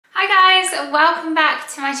welcome back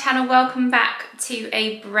to my channel. Welcome back to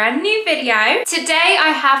a brand new video. Today I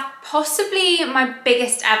have possibly my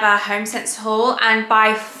biggest ever HOMESense haul, and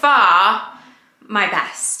by far my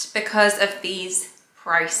best because of these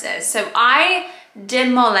prices. So I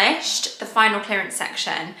demolished the final clearance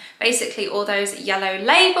section, basically all those yellow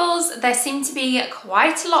labels. There seem to be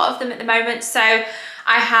quite a lot of them at the moment, so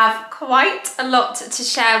I have quite a lot to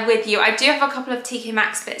share with you. I do have a couple of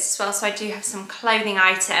TKMaxx bits as well, so I do have some clothing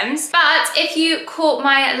items. But if you caught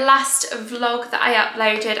my last vlog that I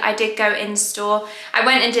uploaded, I did go in store. I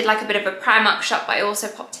went and did like a bit of a Primark shop, but I also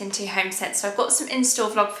popped into HOMESense, so I've got some in-store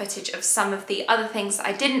vlog footage of some of the other things that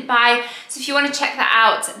I didn't buy. So if you want to check that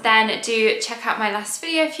out, then do check out my last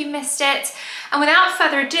video if you missed it. And without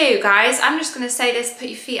further ado, guys, I'm just going to say this: put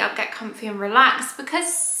your feet up, get comfy and relax,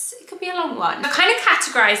 because could be a long one. I've kind of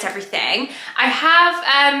categorized everything. I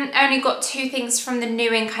have only got two things from the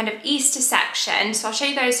new in kind of Easter section, so I'll show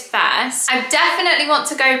you those first. I definitely want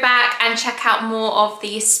to go back and check out more of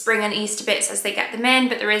the spring and Easter bits as they get them in,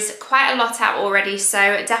 but there is quite a lot out already,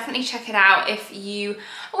 so definitely check it out if you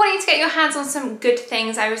are wanting to get your hands on some good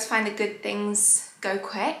things. I always find the good things go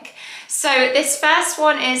quick. So this first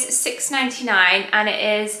one is $6.99, and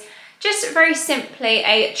it is just very simply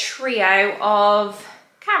a trio of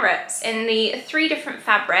carrots in the 3 different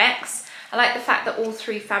fabrics. I like the fact that all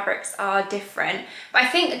 3 fabrics are different, but I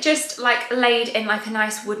think just like laid in like a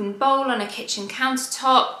nice wooden bowl on a kitchen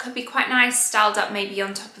countertop could be quite nice, styled up maybe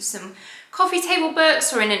on top of some coffee table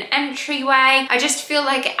books or in an entryway. I just feel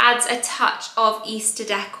like it adds a touch of Easter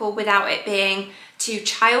decor without it being too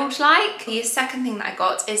childlike. The second thing that I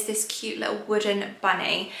got is this cute little wooden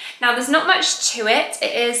bunny. Now there's not much to it.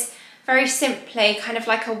 It is very simply kind of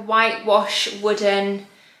like a whitewash wooden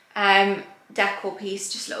decor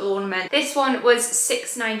piece, just a little ornament. This one was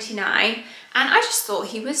 $6.99, and I just thought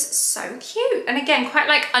he was so cute. And again, quite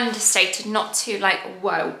like understated, not too like,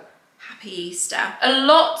 whoa, happy Easter. A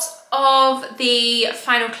lot of the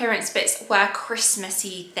final clearance bits were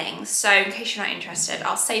Christmassy things, so in case you're not interested,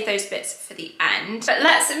 I'll save those bits for the end. But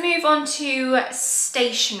let's move on to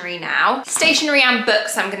stationery now. Stationery and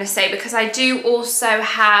books, I'm gonna say, because I do also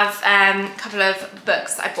have a couple of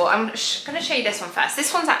books that I bought. I'm gonna show you this one first.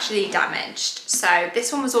 This one's actually damaged, so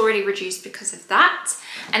this one was already reduced because of that,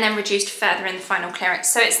 and then reduced further in the final clearance.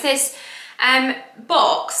 So it's this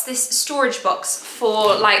box, this storage box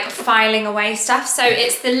for like filing away stuff. So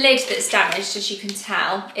it's the lid that's damaged, as you can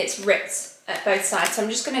tell. It's ripped at both sides. So I'm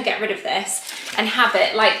just gonna get rid of this and have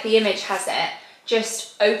it, like the image has it,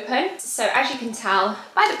 just open. So as you can tell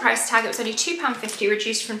by the price tag, it was only £2.50,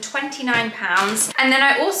 reduced from £29. And then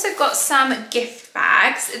I also got some gift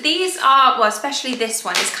bags. These are, well, especially this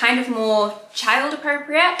one is kind of more child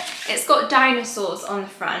appropriate. It's got dinosaurs on the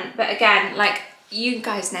front, but again, like, you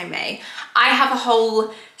guys know me, I have a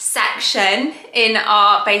whole section in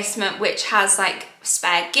our basement which has like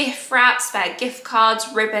spare gift wrap, spare gift cards,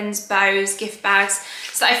 ribbons, bows, gift bags.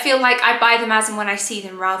 So I feel like I buy them as and when I see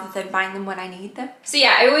them rather than buying them when I need them. So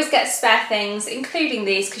yeah, I always get spare things, including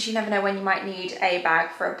these, because you never know when you might need a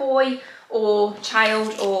bag for a boy or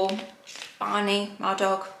child or Barney, our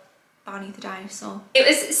dog. Barney the dinosaur. It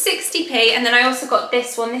was 60p, and then I also got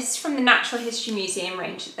this one. This is from the Natural History Museum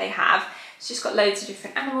range that they have. It's just got loads of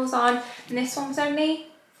different animals on, and this one was only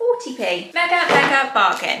 40p. Mega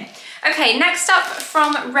bargain. Okay, next up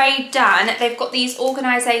from Ray Dunn, they've got these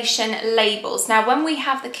organisation labels. Now when we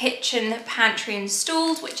have the kitchen pantry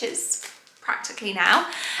installed, which is practically now,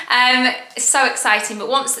 it's so exciting, but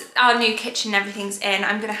once our new kitchen and everything's in,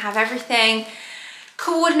 I'm gonna have everything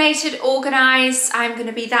coordinated, organized. I'm going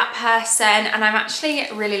to be that person, and I'm actually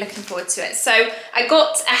really looking forward to it. So I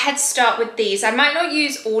got a head start with these. I might not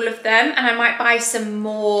use all of them, and I might buy some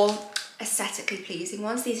more aesthetically pleasing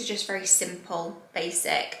ones. These are just very simple,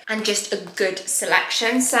 basic, and just a good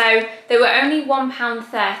selection. So they were only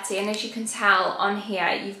 £1.30, and as you can tell on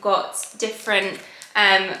here, you've got different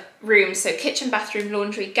rooms. So kitchen, bathroom,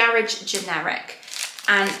 laundry, garage, generic,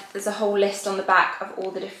 and there's a whole list on the back of all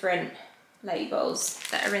the different labels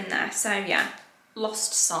that are in there. So yeah,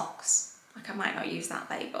 lost socks. Like, I might not use that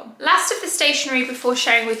label. Last of the stationery before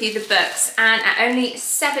sharing with you the books, and at only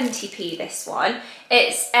 70p this one.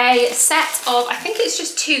 It's a set of, I think it's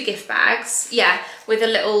just 2 gift bags. Yeah, with a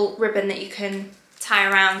little ribbon that you can tie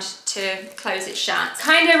around to close it shut.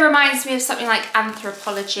 Kind of reminds me of something like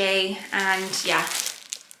Anthropology, and yeah,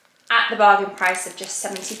 at the bargain price of just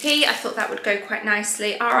 70p, I thought that would go quite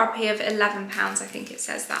nicely. RRP of £11, I think it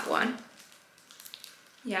says that one.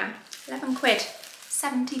 Yeah, 11 quid,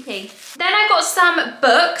 70p. Then I got some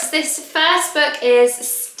books. This first book is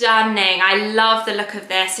stunning. I love the look of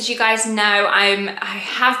this. As you guys know, I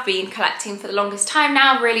have been collecting for the longest time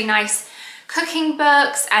now, really nice cooking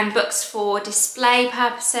books and books for display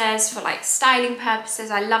purposes, for like styling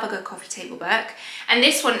purposes. I love a good coffee table book. And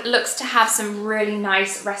this one looks to have some really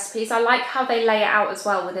nice recipes. I like how they lay it out as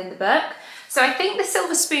well within the book. So I think the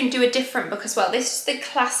Silver Spoon do a different book as well. This is the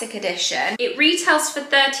classic edition. It retails for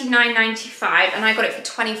 $39.95 and I got it for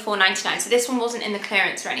 $24.99. So this one wasn't in the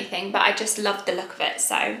clearance or anything, but I just loved the look of it,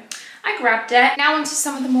 so I grabbed it. Now onto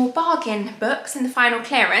some of the more bargain books in the final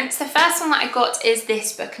clearance. The first one that I got is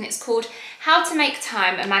this book, and it's called How to Make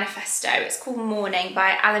Time, a Manifesto. It's called Morning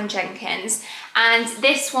by Alan Jenkins. And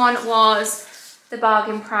this one was the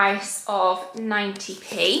bargain price of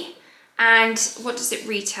 90p. And what does it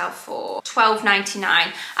retail for?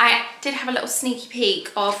 $12.99. I did have a little sneaky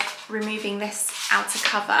peek of removing this outer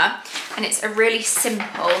cover, and it's a really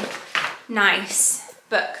simple, nice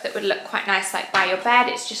book that would look quite nice like by your bed.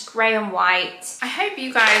 It's just grey and white. I hope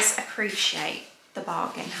you guys appreciate the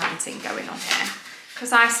bargain hunting going on here,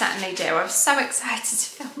 because I certainly do. I was so excited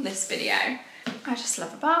to film this video. I just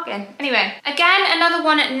love a bargain. Anyway, again, another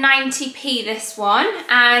one at 90p, this one,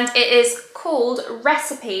 and it is called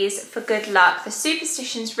Recipes for Good Luck, the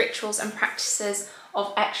Superstitions, Rituals and Practices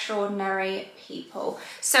of Extraordinary People.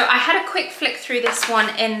 So I had a quick flick through this one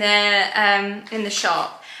in the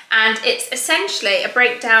shop, and it's essentially a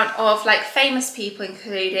breakdown of like famous people,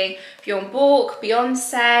 including Bjorn Borg,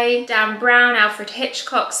 Beyonce, Dan Brown, Alfred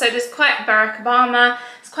Hitchcock. So there's quite Barack Obama.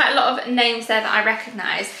 There's quite a lot of names there that I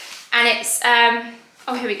recognise. And it's,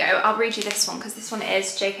 oh, here we go. I'll read you this one because this one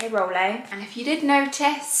is J.K. Rowling. And if you did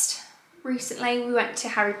notice, recently we went to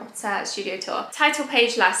Harry Potter studio tour. Title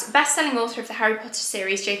page last. Best-selling author of the Harry Potter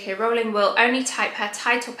series, J.K. Rowling will only type her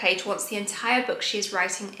title page once the entire book she is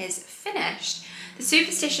writing is finished. The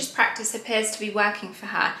superstitious practice appears to be working for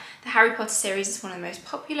her. The Harry Potter series is one of the most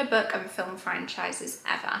popular book and film franchises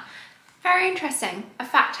ever. Very interesting. A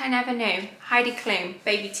fact I never knew. Heidi Klum,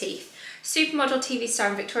 baby teeth. Supermodel, TV star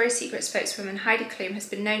and Victoria's Secret spokeswoman Heidi Klum has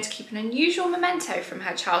been known to keep an unusual memento from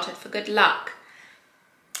her childhood for good luck.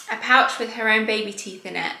 A pouch with her own baby teeth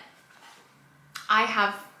in it. I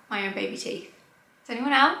have my own baby teeth. Does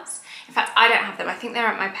anyone else? In fact, I don't have them. I think they're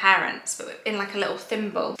at my parents', but in like a little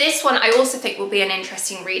thimble. This one I also think will be an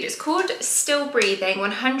interesting read. It's called Still Breathing,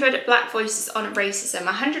 100 Black Voices on Racism,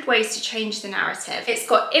 100 Ways to Change the Narrative. It's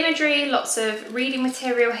got imagery, lots of reading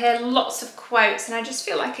material here, lots of quotes, and I just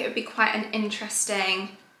feel like it would be quite an interesting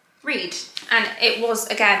read. And it was,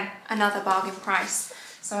 again, another bargain price,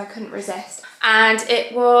 so I couldn't resist. And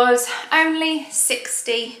it was only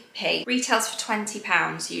 60p. Retails for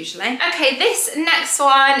 £20 usually. Okay, this next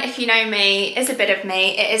one, if you know me, is a bit of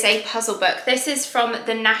me. It is a puzzle book. This is from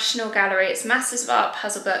the National Gallery. It's Masters of Art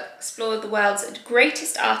puzzle book. Explore the world's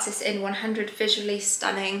greatest artists in 100 visually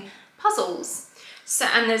stunning puzzles. So,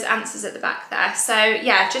 and there's answers at the back there. So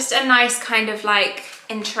yeah, just a nice kind of like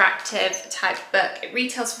interactive type book. It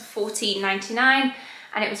retails for $14.99.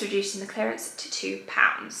 And it was reduced in the clearance to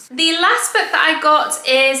 £2. The last book that I got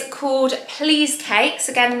is called Please Cakes.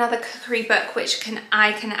 Again, another cookery book which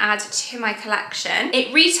I can add to my collection.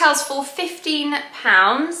 It retails for £15,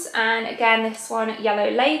 and again, this one, yellow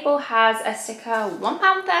label, has a sticker,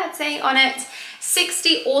 £1.30 on it.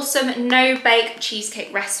 60 awesome no-bake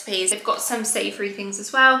cheesecake recipes. They've got some savoury things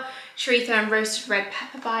as well. Chorizo and roasted red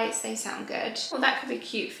pepper bites, they sound good. Well, that could be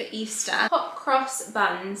cute for Easter. Hot cross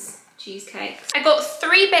buns. Cheesecakes. I got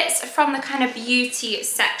 3 bits from the kind of beauty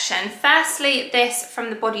section. Firstly, this from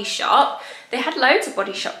the Body Shop. They had loads of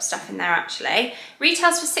Body Shop stuff in there actually.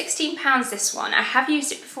 Retails for £16, this one. I have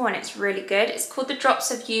used it before and it's really good. It's called the Drops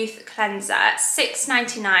of Youth Cleanser.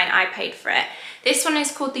 $6.99 I paid for it. This one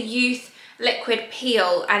is called the Youth Liquid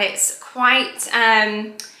Peel, and it's quite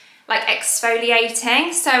like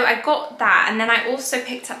exfoliating. So I got that, and then I also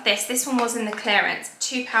picked up this. This one was in the clearance,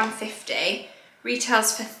 £2.50.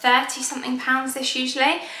 Retails for 30-something pounds this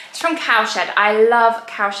usually. It's from Cowshed. I love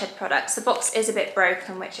Cowshed products. The box is a bit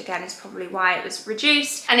broken, which again is probably why it was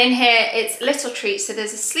reduced. And in here it's little treats. So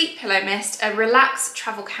there's a sleep pillow mist, a relax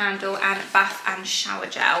travel candle, and bath and shower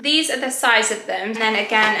gel. These are the size of them. And then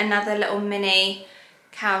again, another little mini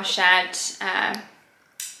Cowshed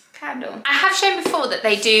candle. I have shown before that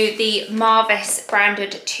they do the Marvis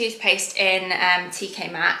branded toothpaste in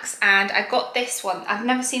TKMaxx, and I got this one. I've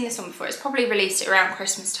never seen this one before. It's probably released it around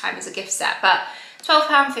Christmas time as a gift set, but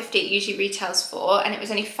 £12.50 it usually retails for, and it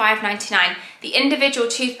was only $5.99. The individual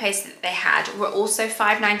toothpaste that they had were also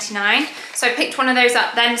 $5.99, so I picked one of those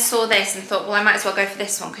up, then saw this and thought, well, I might as well go for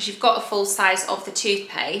this one because you've got a full size of the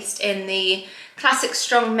toothpaste in the classic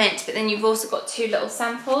strong mint, but then you've also got 2 little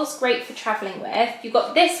samples, great for traveling with. You've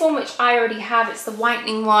got this one, which I already have, it's the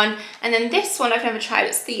whitening one, and then this one I've never tried,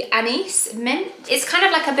 it's the anise mint. It's kind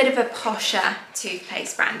of like a bit of a posher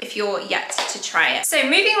toothpaste brand if you're yet to try it. So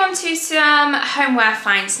moving on to some homeware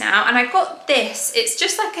finds now, and I got this. It's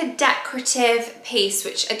just like a decorative piece,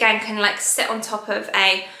 which again can like sit on top of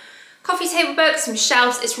a coffee table book, some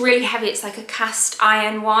shelves. It's really heavy. It's like a cast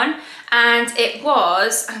iron one, and it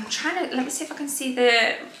was, I'm trying to, let me see if I can see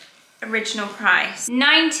the original price.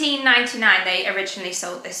 $19.99 they originally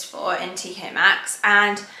sold this for in TKMaxx,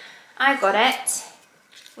 and I got it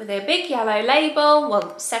with a big yellow label,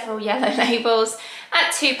 well, several yellow labels,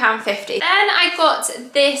 at £2.50. Then I got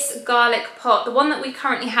this garlic pot. The one that we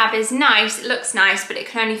currently have is nice, it looks nice, but it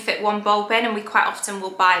can only fit 1 bulb in, and we quite often will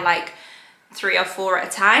buy like 3 or 4 at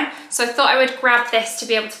a time. So I thought I would grab this to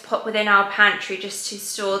be able to put within our pantry just to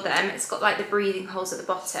store them. It's got like the breathing holes at the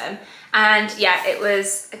bottom. And yeah, it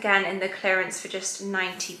was again in the clearance for just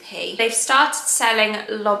 90p. They've started selling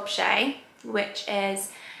l'objet, which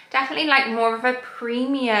is definitely like more of a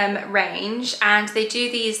premium range. And they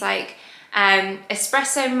do these like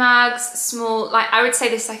espresso mugs, small, like I would say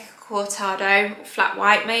this is like a cortado, flat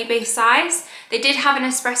white maybe size. They did have an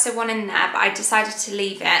espresso one in there, but I decided to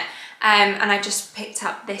leave it. And I just picked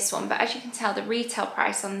up this one, but as you can tell, the retail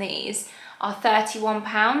price on these are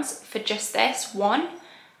 £31 for just this one,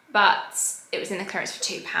 but it was in the clearance for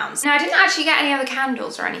 £2. Now I didn't actually get any other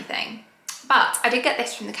candles or anything, but I did get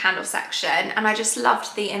this from the candle section, and I just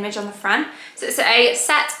loved the image on the front. So it's a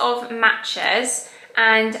set of matches,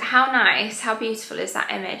 and how nice, how beautiful is that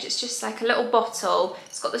image? It's just like a little bottle.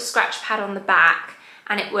 It's got the scratch pad on the back,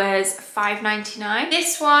 and it was £5.99.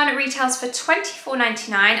 This one retails for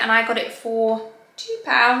 £24.99, and I got it for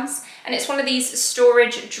 £2. And it's one of these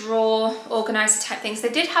storage drawer organizer type things. They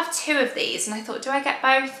did have 2 of these, and I thought, do I get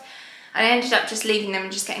both? And I ended up just leaving them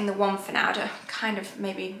and just getting the one for now. I'm kind of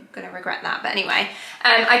maybe gonna regret that, but anyway.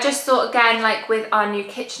 I just thought, again, like with our new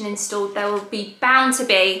kitchen installed, there will be bound to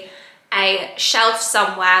be a shelf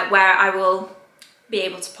somewhere where I will be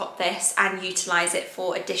able to pop this and utilize it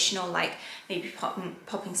for additional, like maybe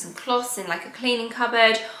popping some cloths in like a cleaning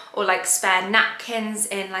cupboard, or like spare napkins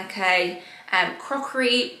in like a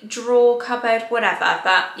crockery drawer cupboard, whatever.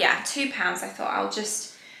 But yeah, £2, I thought I'll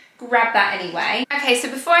just grab that anyway. Okay, so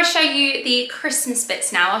before I show you the Christmas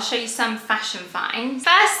bits now, I'll show you some fashion finds.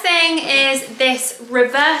 First thing is this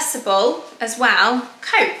reversible as well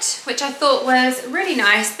coat, which I thought was really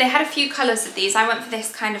nice. They had a few colours of these. I went for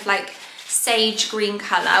this kind of like sage green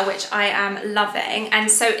color, which I am loving. And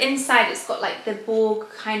so inside it's got like the Borg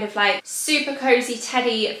kind of like super cozy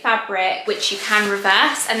teddy fabric, which you can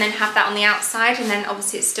reverse and then have that on the outside, and then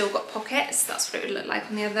obviously it's still got pockets. That's what it would look like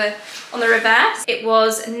on the reverse. It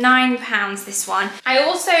was £9, this one. I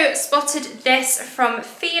also spotted this from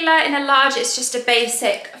Fila in a large. It's just a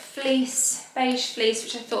basic fleece, beige fleece,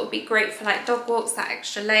 which I thought would be great for like dog walks, that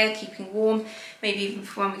extra layer, keeping warm, maybe even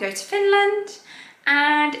for when we go to Finland.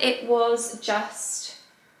 And it was just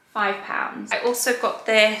 £5. I also got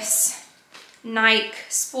this Nike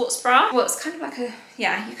sports bra. Well, it's kind of like a,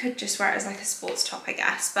 yeah, you could just wear it as like a sports top, I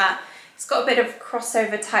guess, but it's got a bit of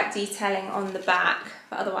crossover type detailing on the back,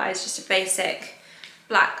 but otherwise just a basic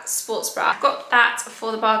black sports bra. I got that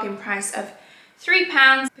for the bargain price of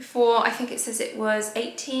 £3. Before, I think it says it was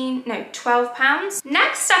 £12.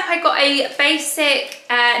 Next up, I got a basic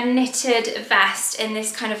knitted vest in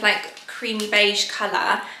this kind of like creamy beige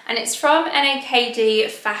colour, and it's from NAKD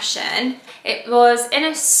Fashion. It was in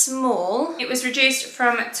a small. It was reduced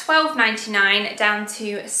from £12.99 down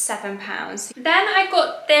to £7. Then I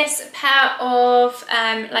got this pair of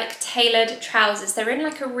like tailored trousers. They're in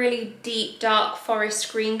like a really deep dark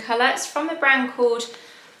forest green colour. It's from a brand called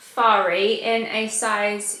Fari in a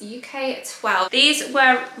size UK 12. These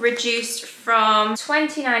were reduced from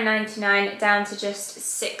 £29.99 down to just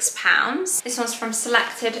 £6. This one's from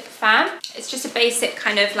Selected Fam. It's just a basic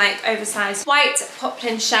kind of like oversized white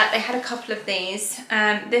poplin shirt. They had a couple of these.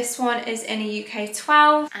 This one is in a UK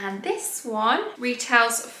 12, and this one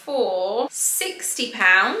retails for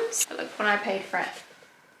 £60. But look what I paid for it.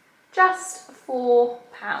 Just £4.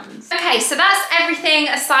 Okay, so that's everything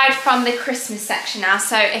aside from the Christmas section now.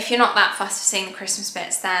 So if you're not that fussed of seeing the Christmas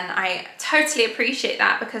bits, then I totally appreciate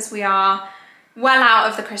that, because we are well out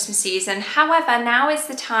of the Christmas season. However, now is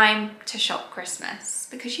the time to shop Christmas,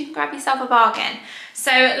 because you can grab yourself a bargain.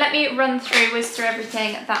 So let me run through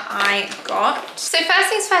everything that I got. So first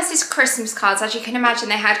things first is Christmas cards. As you can imagine,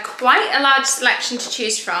 they had quite a large selection to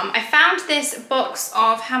choose from. I found this box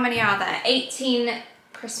of, how many are there? 18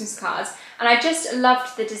 Christmas cards, and I just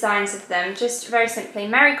loved the designs of them. Just very simply,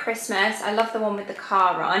 Merry Christmas. I love the one with the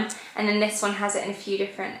car on, and then this one has it in a few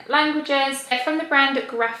different languages. They're from the brand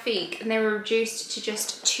Graphique, and they were reduced to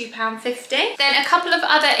just £2.50. Then a couple of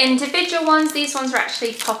other individual ones. These ones were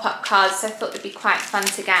actually pop-up cards, so I thought they'd be quite fun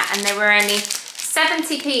to get, and they were only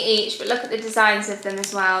 70p each, but look at the designs of them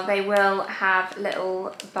as well. They will have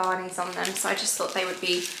little Barneys on them, so I just thought they would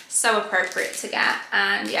be so appropriate to get.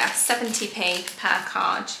 And yeah, 70p per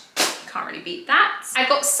card. Can't really beat that. I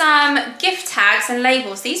got some gift tags and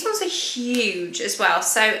labels. These ones are huge as well,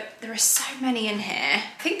 so there are so many in here.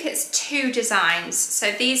 I think it's 2 designs.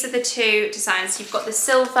 So these are the 2 designs. You've got the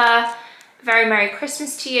silver, Very Merry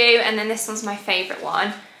Christmas to You, and then this one's my favorite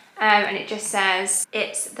one. And it just says,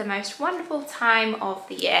 it's the most wonderful time of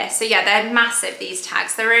the year. So yeah, they're massive, these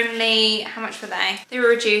tags. They're only, how much were they? They were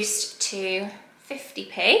reduced to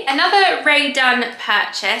 50p. Another Ray Dunn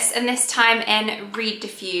purchase, and this time in reed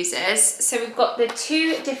diffusers. So we've got the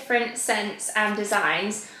 2 different scents and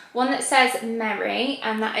designs. One that says Merry,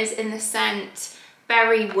 and that is in the scent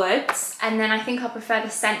Berry Woods. And then I think I'll prefer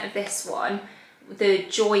the scent of this one, the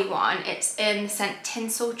Joy one. It's in the scent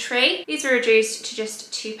Tinsel Tree. These are reduced to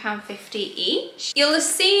just £2.50 each. You'll have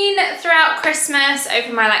seen throughout Christmas,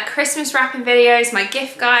 over my like Christmas wrapping videos, my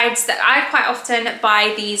gift guides, that I quite often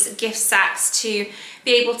buy these gift sacks to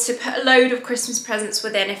be able to put a load of Christmas presents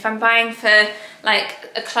within. If I'm buying for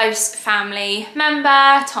like a close family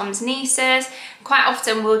member, Tom's nieces, quite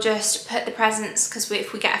often we'll just put the presents, because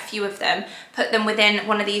if we get a few of them, put them within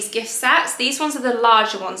one of these gift sets. These ones are the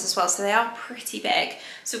larger ones as well, so they are pretty big.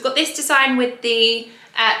 So we've got this design with the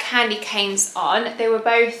candy canes on. They were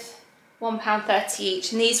both £1.30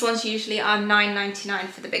 each, and these ones usually are £9.99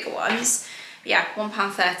 for the bigger ones. But yeah,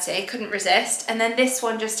 £1.30, couldn't resist. And then this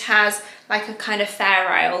one just has like a kind of Fair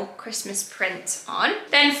Isle Christmas print on.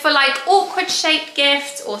 Then for like awkward shaped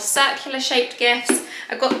gifts or circular shaped gifts,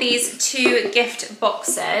 I've got these 2 gift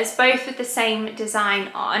boxes, both with the same design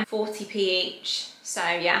on, 40p each. So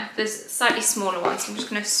yeah, there's slightly smaller ones. I'm just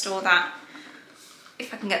gonna store that,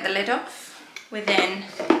 if I can get the lid off, within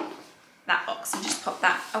that box and just pop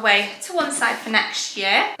that away to one side for next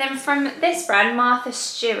year. Then from this brand, Martha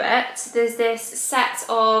Stewart, there's this set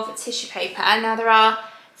of tissue paper. Now there are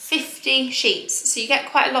 50 sheets, so you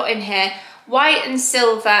get quite a lot in here. White and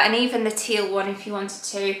silver, and even the teal one if you wanted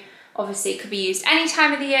to. Obviously it could be used any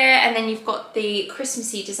time of the year. And then you've got the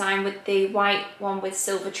Christmassy design with the white one with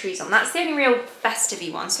silver trees on. That's the only real festive-y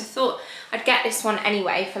one, so I thought I'd get this one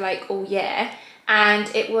anyway for like all year.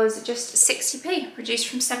 And it was just 60p, reduced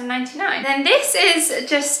from £7.99. Then this is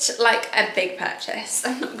just like a big purchase,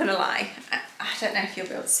 I'm not gonna lie. I don't know if you'll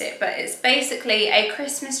be able to see it, but it's basically a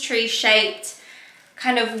Christmas tree shaped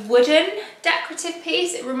kind of wooden decorative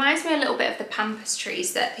piece. It reminds me a little bit of the pampas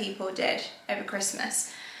trees that people did over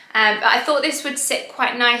Christmas. But I thought this would sit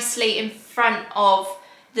quite nicely in front of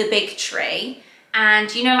the big tree.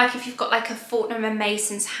 And you know, like if you've got like a Fortnum and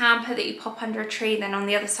Mason's hamper that you pop under a tree, then on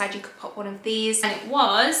the other side you could pop one of these. And it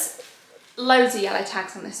was loads of yellow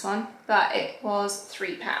tags on this one, but it was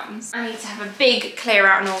 £3. I need to have a big clear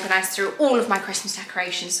out and organise through all of my Christmas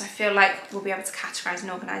decorations, so I feel like we'll be able to categorise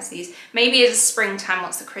and organise these. Maybe as a springtime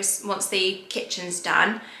once the kitchen's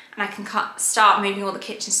done, and I can start moving all the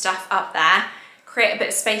kitchen stuff up there, create a bit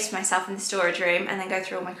of space for myself in the storage room, and then go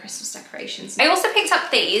through all my Christmas decorations. I also picked up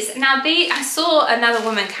these. Now I saw another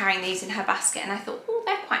woman carrying these in her basket, and I thought, oh,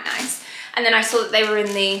 they're quite nice. And then I saw that they were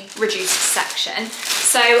in the reduced section.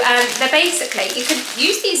 So they're basically, you could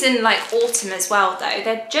use these in like autumn as well though.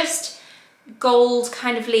 They're just gold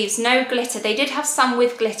kind of leaves, no glitter. They did have some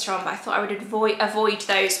with glitter on, but I thought I would avoid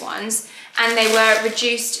those ones. And they were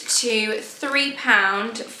reduced to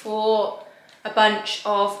 £3 for a bunch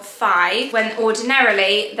of 5, when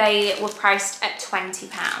ordinarily they were priced at £20,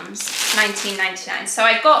 £19.99. So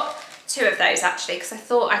I got 2 of those actually, because I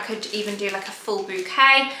thought I could even do like a full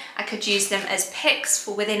bouquet. I could use them as picks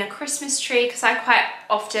for within a Christmas tree, because I quite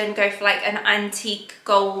often go for like an antique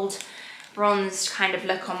gold bronzed kind of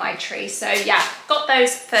look on my tree. So yeah, got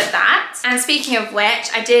those for that. And speaking of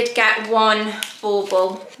which, I did get one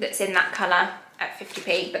bauble that's in that colour at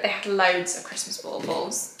 50p, but they had loads of Christmas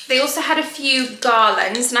baubles. They also had a few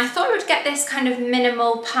garlands, and I thought I would get this kind of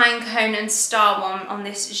minimal pine cone and star one on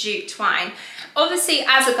this jute twine. Obviously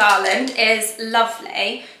as a garland is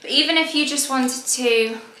lovely, but even if you just wanted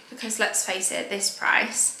to, because let's face it, this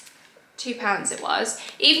price, £2 it was,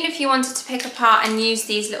 even if you wanted to pick apart and use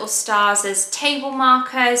these little stars as table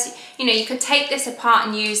markers, you know, you could take this apart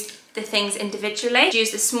and use the things individually.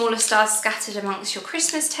 Use the smaller stars scattered amongst your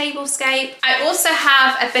Christmas tablescape. I also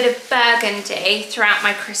have a bit of burgundy throughout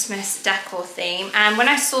my Christmas decor theme, and when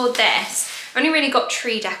I saw this, I've only really got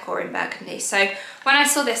tree decor in burgundy. So when I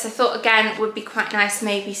saw this, I thought again it would be quite nice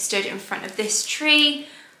maybe stood in front of this tree,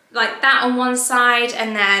 like that on one side,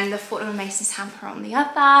 and then the Fortnum & Mason's hamper on the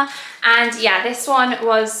other. And yeah, this one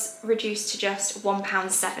was reduced to just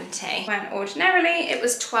 £1.70 when ordinarily it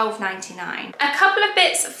was £12.99. A couple of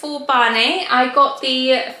bits for Barney. I got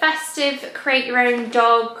the festive create your own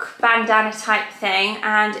dog bandana type thing,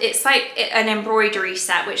 and it's like an embroidery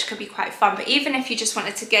set, which could be quite fun. But even if you just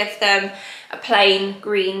wanted to give them a plain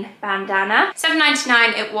green bandana,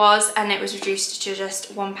 £7.99 it was, and it was reduced to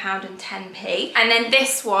just £1.10. And then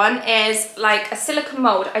this one is like a silicone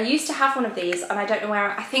mold. I used to have one of these, and I don't know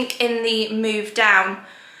where, I think in the move down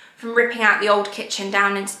from ripping out the old kitchen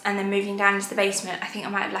down and then moving down into the basement, I think I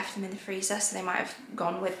might have left them in the freezer, so they might have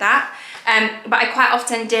gone with that. But I quite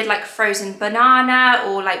often did like frozen banana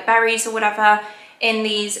or like berries or whatever in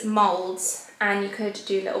these molds, and you could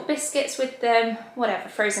do little biscuits with them, whatever,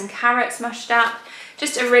 frozen carrots mushed up.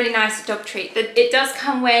 Just a really nice dog treat. It does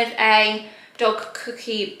come with a dog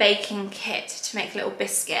cookie baking kit to make little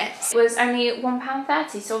biscuits. It was only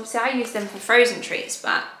 £1.30, so obviously I use them for frozen treats,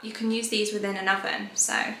 but you can use these within an oven.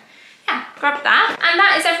 So yeah, grab that. And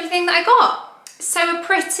that is everything that I got. So a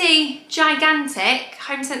pretty gigantic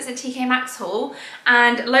HomeSense and TKMaxx haul,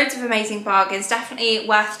 and loads of amazing bargains. Definitely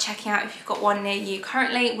worth checking out if you've got one near you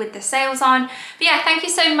currently with the sales on. But yeah, thank you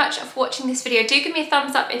so much for watching this video. Do give me a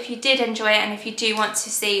thumbs up if you did enjoy it, and if you do want to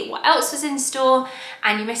see what else was in store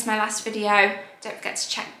and you missed my last video, don't forget to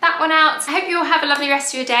check that one out. I hope you all have a lovely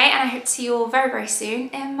rest of your day, and I hope to see you all very, very soon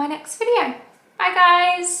in my next video. Bye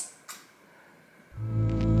guys.